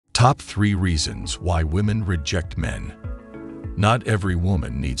Top 3 reasons why women reject men. Not every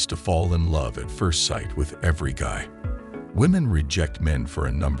woman needs to fall in love at first sight with every guy. Women reject men for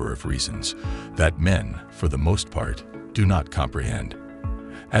a number of reasons that men, for the most part, do not comprehend.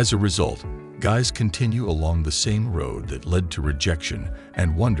 As a result, guys continue along the same road that led to rejection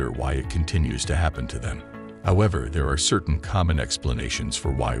and wonder why it continues to happen to them. However, there are certain common explanations for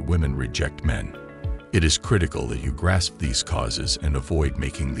why women reject men. It is critical that you grasp these causes and avoid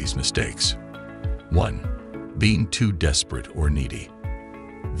making these mistakes. 1. Being too desperate or needy.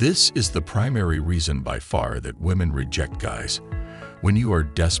 This is the primary reason by far that women reject guys. When you are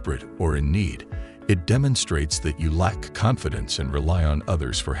desperate or in need, it demonstrates that you lack confidence and rely on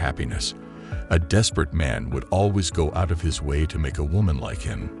others for happiness. A desperate man would always go out of his way to make a woman like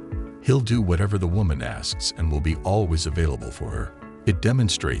him. He'll do whatever the woman asks and will be always available for her. It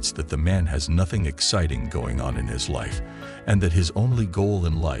demonstrates that the man has nothing exciting going on in his life and that his only goal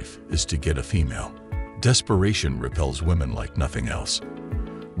in life is to get a female. Desperation repels women like nothing else.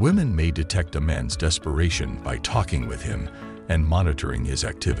 Women may detect a man's desperation by talking with him and monitoring his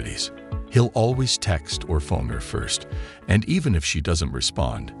activities. He'll always text or phone her first, and even if she doesn't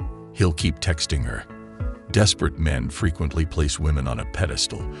respond, he'll keep texting her. Desperate men frequently place women on a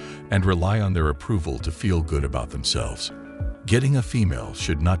pedestal and rely on their approval to feel good about themselves. Getting a female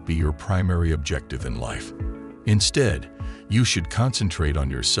should not be your primary objective in life. Instead, you should concentrate on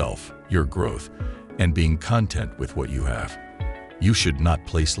yourself, your growth, and being content with what you have. You should not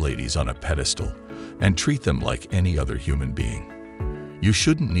place ladies on a pedestal and treat them like any other human being. You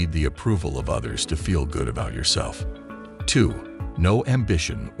shouldn't need the approval of others to feel good about yourself. 2. No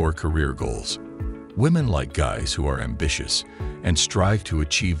ambition or career goals. Women like guys who are ambitious and strive to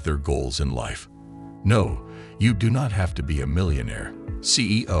achieve their goals in life. No, you do not have to be a millionaire,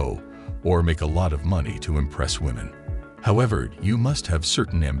 CEO, or make a lot of money to impress women. However, you must have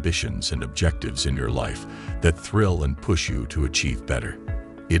certain ambitions and objectives in your life that thrill and push you to achieve better.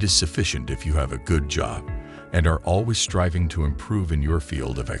 It is sufficient if you have a good job and are always striving to improve in your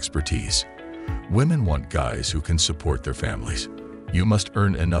field of expertise. Women want guys who can support their families. You must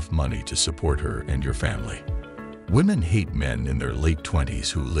earn enough money to support her and your family. Women hate men in their late 20s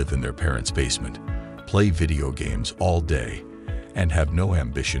who live in their parents' basement, play video games all day, and have no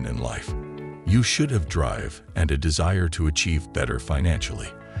ambition in life. You should have drive and a desire to achieve better financially,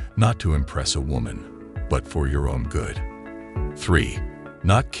 not to impress a woman, but for your own good. 3.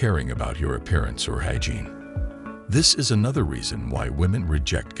 Not caring about your appearance or hygiene. This is another reason why women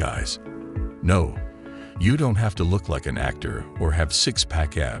reject guys. No, you don't have to look like an actor or have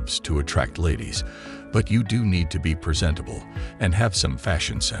six-pack abs to attract ladies, but you do need to be presentable and have some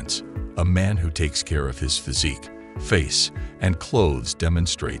fashion sense. A man who takes care of his physique, face, and clothes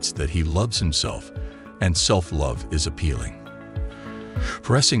demonstrates that he loves himself, and self-love is appealing.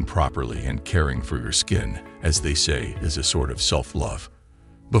 Dressing properly and caring for your skin, as they say, is a sort of self-love.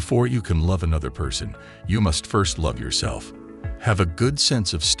 Before you can love another person, you must first love yourself. Have a good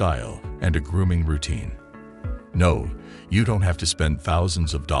sense of style and a grooming routine. No, you don't have to spend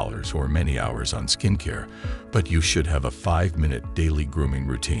thousands of dollars or many hours on skincare, but you should have a 5-minute daily grooming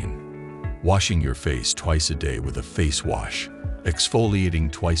routine. Washing your face twice a day with a face wash,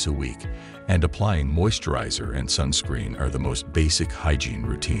 exfoliating twice a week, and applying moisturizer and sunscreen are the most basic hygiene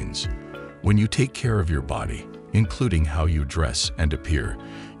routines. When you take care of your body, including how you dress and appear,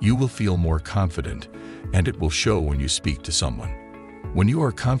 you will feel more confident, and it will show when you speak to someone. When you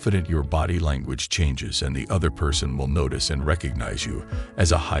are confident, your body language changes and the other person will notice and recognize you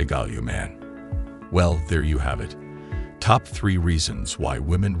as a high-value man. Well, there you have it. Top 3 reasons why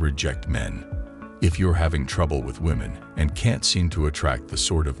women reject men. If you're having trouble with women and can't seem to attract the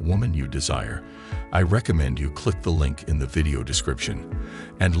sort of woman you desire, I recommend you click the link in the video description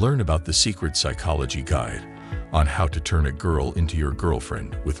and learn about the Secret Psychology Guide on how to turn a girl into your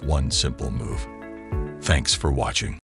girlfriend with one simple move. Thanks for watching.